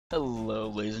Hello,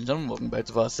 ladies and gentlemen. Welcome back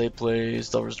to Vasae Plays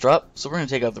Silver's Drop. So we're going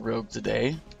to take out the rogue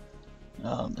today.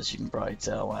 As you can probably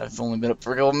tell, I've only been up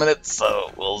for a couple minutes,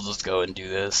 so we'll just go and do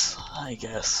this, I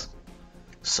guess.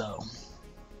 So,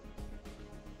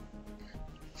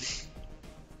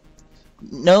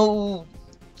 no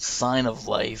sign of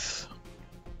life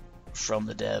from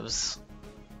the devs.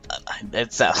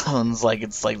 It sounds like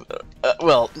it's like,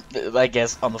 well, I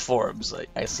guess on the forums.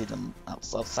 I see them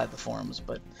outside the forums,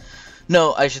 but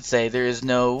no, I should say there is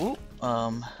no,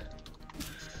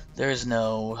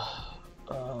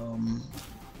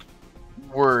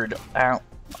 word out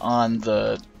on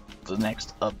the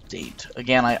next update.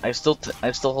 Again, I still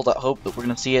hold out hope that we're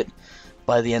gonna see it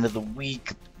by the end of the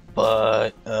week,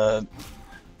 but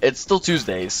it's still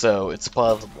Tuesday, so it's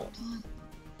possible.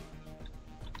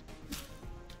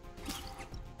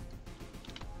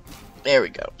 There we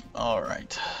go.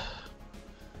 Alright.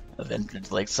 I've entered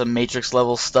like some Matrix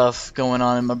level stuff going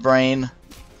on in my brain.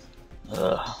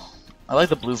 I like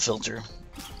the blue filter.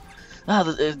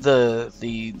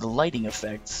 The lighting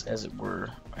effects, as it were,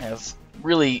 have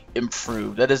really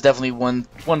improved. That is definitely one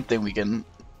thing we can,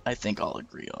 I think, all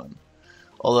agree on.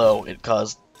 Although it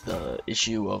caused the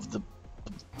issue of the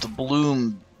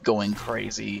bloom going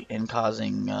crazy and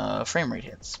causing frame rate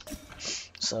hits.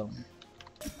 So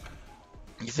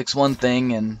you fix one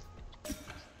thing and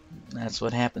that's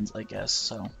what happens, I guess.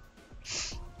 So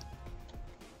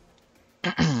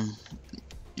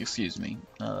excuse me.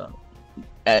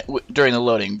 During the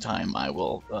loading time, I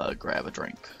will grab a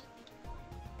drink.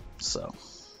 So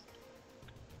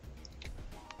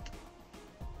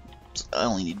I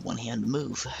only need one hand to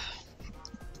move.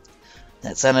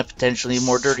 That sounded potentially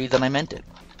more dirty than I meant it.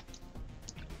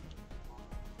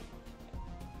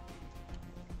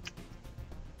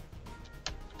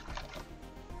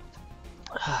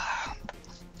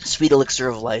 Sweet elixir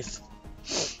of life.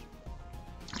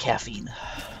 Caffeine.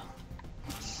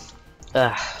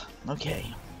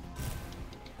 Okay.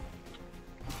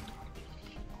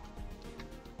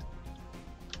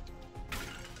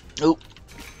 Oh.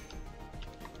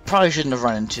 Probably shouldn't have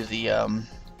run into the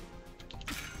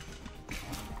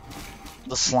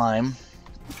slime.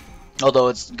 Although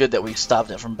it's good that we stopped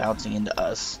it from bouncing into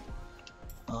us.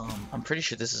 I'm pretty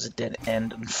sure this is a dead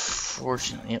end,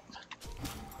 unfortunately. Yep.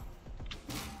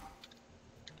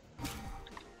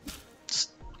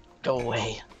 Just go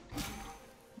away.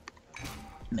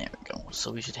 There we go.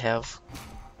 So we should have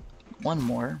one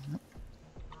more. I'm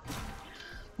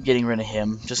getting rid of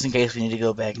him, just in case we need to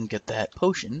go back and get that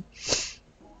potion.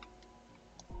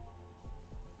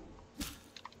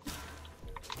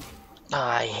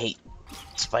 I hate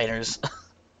spiders.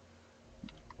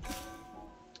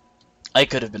 I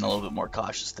could have been a little bit more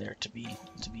cautious there, to be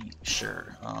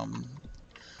sure.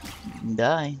 You can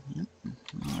die. Yep.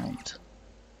 All right.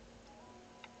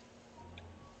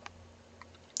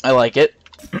 I like it.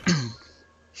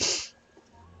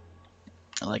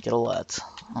 I like it a lot.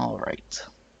 Alright.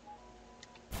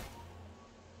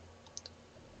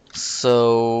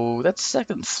 So, that's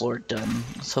second floor done.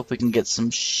 Let's hope we can get some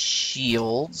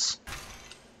shields.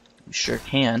 We sure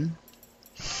can.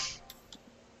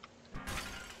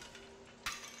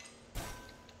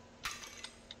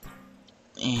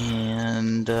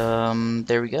 And,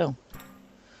 there we go.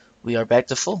 We are back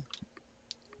to full.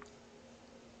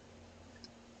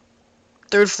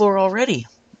 Third floor already.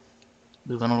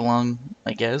 Moving along,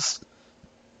 I guess.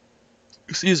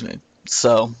 Excuse me.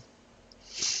 So,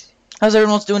 how's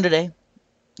everyone else doing today?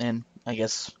 And I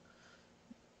guess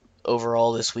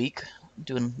overall this week,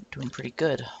 doing pretty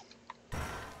good.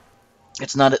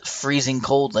 It's not freezing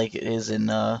cold like it is in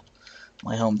my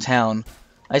hometown.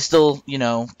 I still,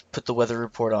 put the weather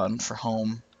report on for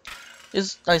home.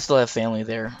 I still have family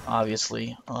there,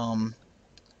 obviously. And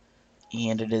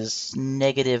it is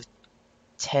negative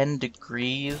 10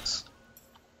 degrees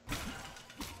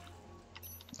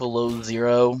below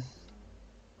zero,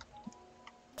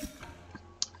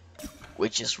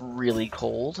 which is really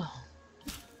cold.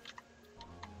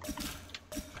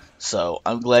 So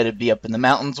I'm glad to be up in the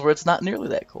mountains where it's not nearly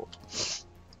that cold.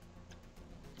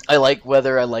 I like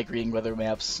weather. I like reading weather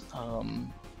maps.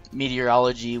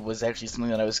 Meteorology was actually something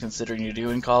that I was considering to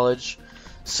do in college.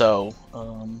 So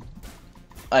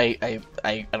I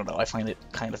don't know, I find it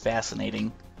kind of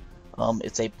fascinating.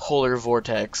 It's a polar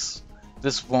vortex.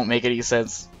 This won't make any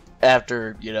sense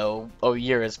after, a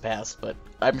year has passed, but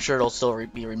I'm sure it'll still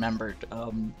be remembered.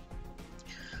 I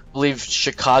believe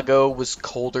Chicago was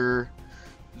colder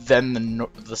than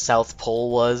the South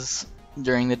Pole was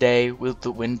during the day with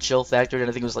the wind chill factor, and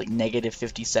I think it was like negative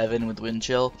 57 with wind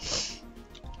chill,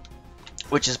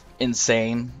 which is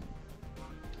insane.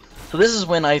 So this is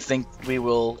when I think we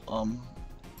will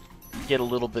get a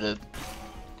little bit of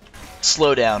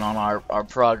slowdown on our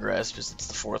progress because it's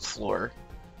the 4th floor.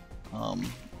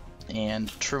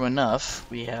 And true enough,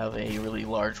 we have a really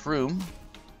large room.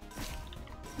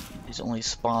 These only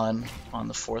spawn on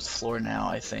the 4th floor now,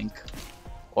 I think.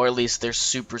 Or at least they're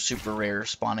super, super rare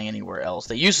spawning anywhere else.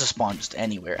 They used to spawn just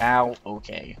anywhere. Ow,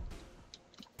 okay.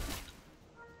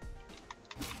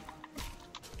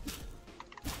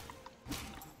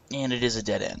 And it is a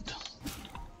dead end.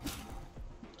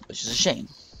 Which is a shame.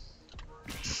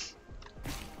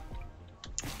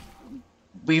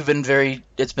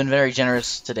 It's been very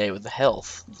generous today with the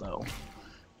health, though.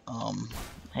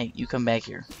 Hey, you come back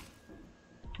here.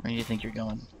 Where do you think you're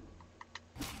going?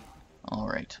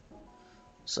 Alright.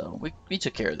 So, we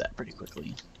took care of that pretty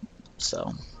quickly.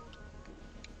 So.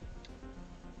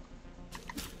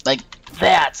 Like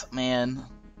that, man!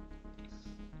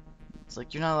 It's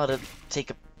like, you're not allowed to take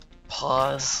a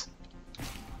pause.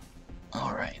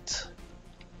 Alright.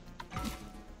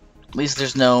 At least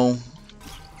there's no...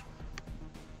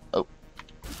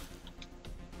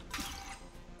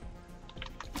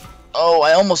 Oh,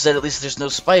 I almost said at least there's no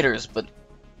spiders, but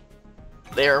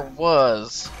there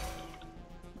was.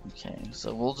 Okay,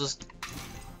 so we'll just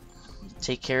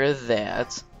take care of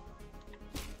that.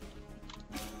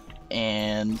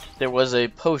 And there was a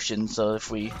potion, so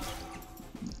if we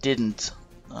didn't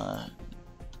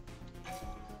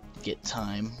get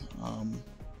time,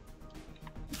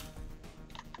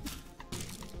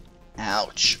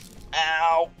 ouch.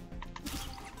 Ow!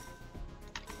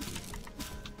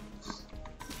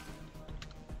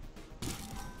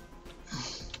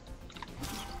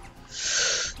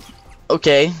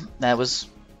 Okay, that was...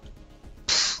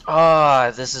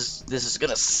 Ah, this is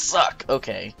gonna suck.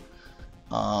 Okay.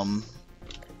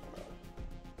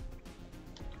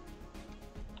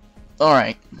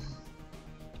 Alright.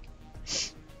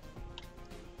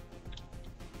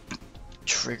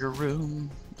 Trigger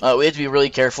room. We have to be really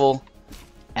careful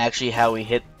actually how we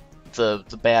hit the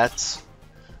bats.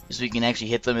 Because we can actually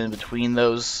hit them in between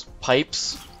those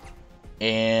pipes.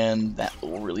 And that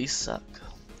will really suck.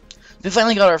 We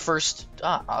finally got our first,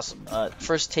 awesome,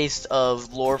 first taste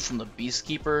of lore from the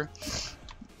Beastkeeper.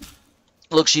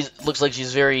 Looks like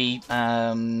she's very,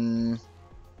 I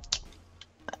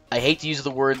hate to use the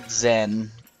word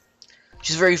zen.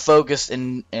 She's very focused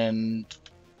and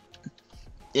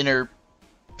inner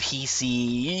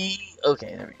PC.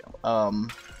 Okay, there we go.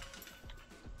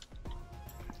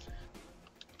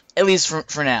 At least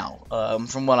for now,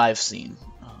 from what I've seen.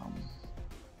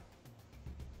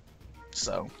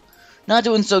 So. Not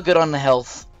doing so good on the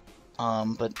health,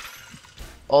 but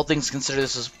all things considered,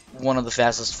 this is one of the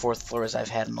fastest 4th floors I've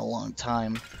had in a long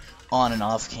time, on and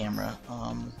off camera.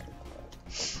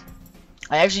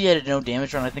 I actually had a no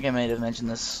damage run. I think I might have mentioned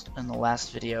this in the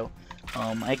last video.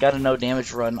 I got a no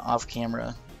damage run off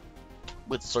camera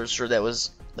with Sorcerer that was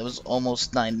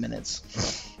almost 9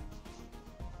 minutes,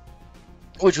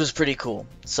 which was pretty cool.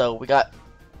 So we got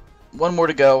one more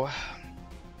to go.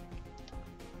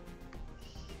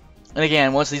 And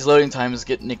again, once these loading times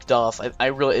get nicked off, I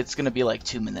really, it's gonna be like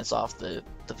 2 minutes off the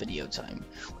video time,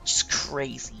 which is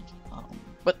crazy.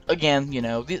 But again, you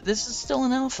know, this is still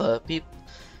an alpha.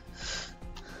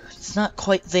 It's not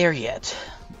quite there yet.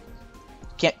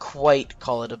 Can't quite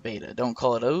call it a beta. Don't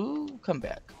call it. Oh, come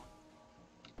back.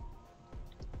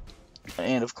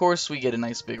 And of course, we get a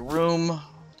nice big room.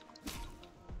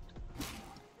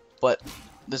 But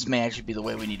this may actually be the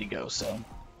way we need to go. So.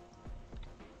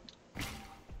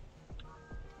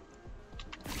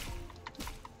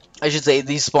 I should say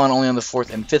these spawn only on the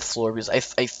 4th and 5th floor because I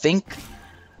think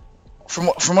from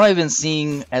what I've been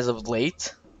seeing as of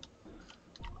late,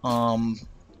 the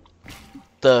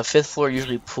 5th floor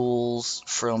usually pulls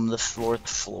from the 4th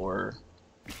floor,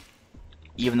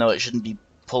 even though it shouldn't be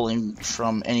pulling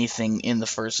from anything in the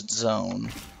 1st zone,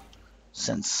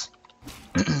 since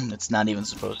it's not even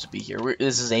supposed to be here.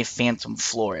 This is a phantom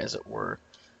floor, as it were.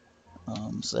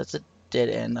 So that's a dead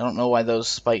end. I don't know why those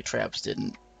spike traps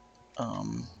didn't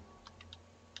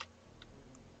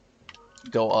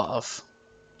go off.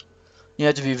 You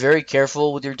have to be very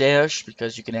careful with your dash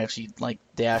because you can actually like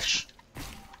dash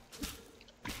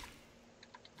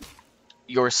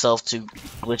yourself to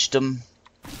glitchdom.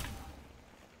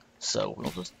 So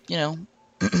we'll just, you know,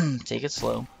 take it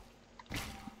slow.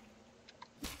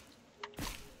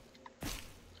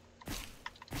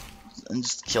 And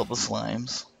just kill the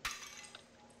slimes.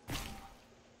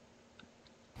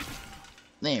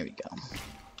 There we go.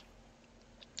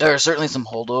 There are certainly some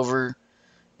holdover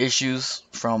issues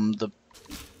from the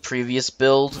previous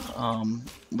build,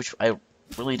 which I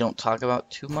really don't talk about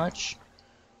too much.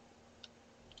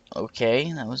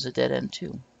 Okay, that was a dead end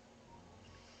too.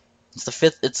 It's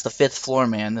the fifth floor,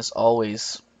 man. It's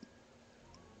always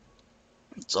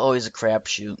a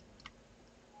crapshoot.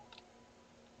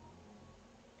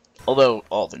 Although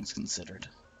all things considered,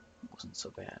 it wasn't so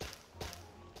bad.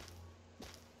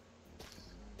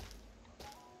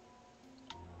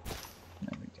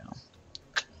 There we go.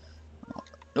 Oh,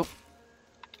 nope.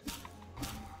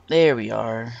 There we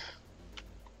are.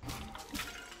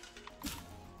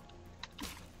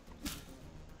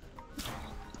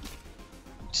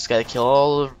 Just gotta kill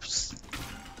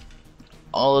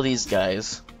all of these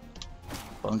guys.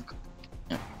 Bunk.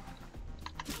 Yep.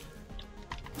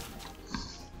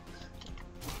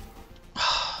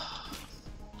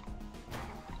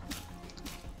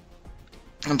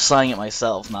 I'm sighing at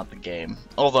myself, not the game.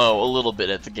 Although, a little bit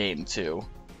at the game, too.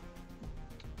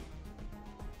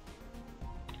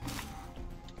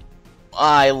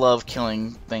 I love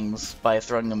killing things by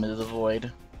throwing them into the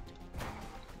void.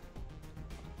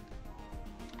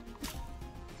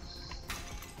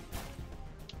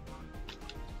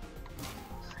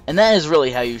 And that is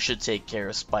really how you should take care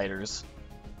of spiders.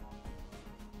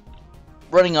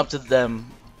 Running up to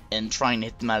them and trying to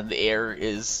hit them out of the air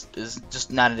is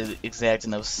just not an exact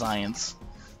enough science.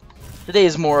 Today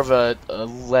is more of a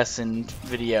lesson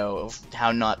video of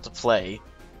how not to play.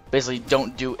 Basically,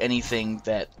 don't do anything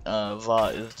that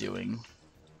Va is doing.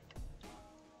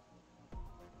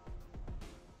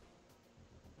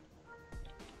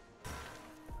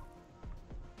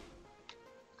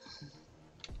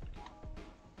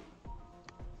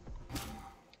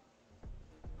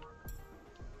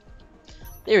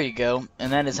 There you go,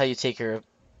 and that is how you take care of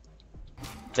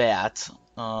that.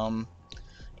 And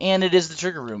it is the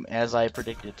trigger room, as I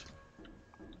predicted.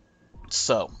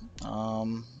 So,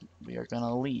 we are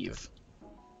gonna leave.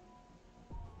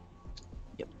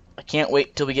 Yep. I can't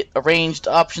wait till we get arranged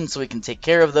options so we can take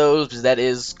care of those, because that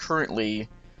is currently,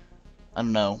 I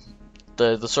don't know,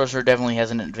 the sorcerer definitely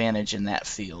has an advantage in that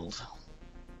field.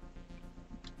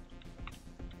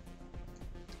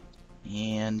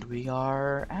 And we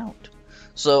are out.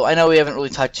 So I know we haven't really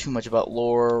talked too much about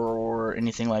lore or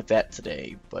anything like that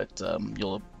today, but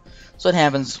so it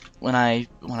happens when I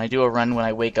do a run when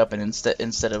I wake up and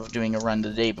instead of doing a run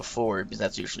the day before, because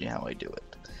that's usually how I do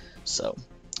it. So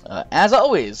as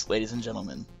always, ladies and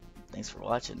gentlemen, thanks for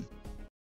watching.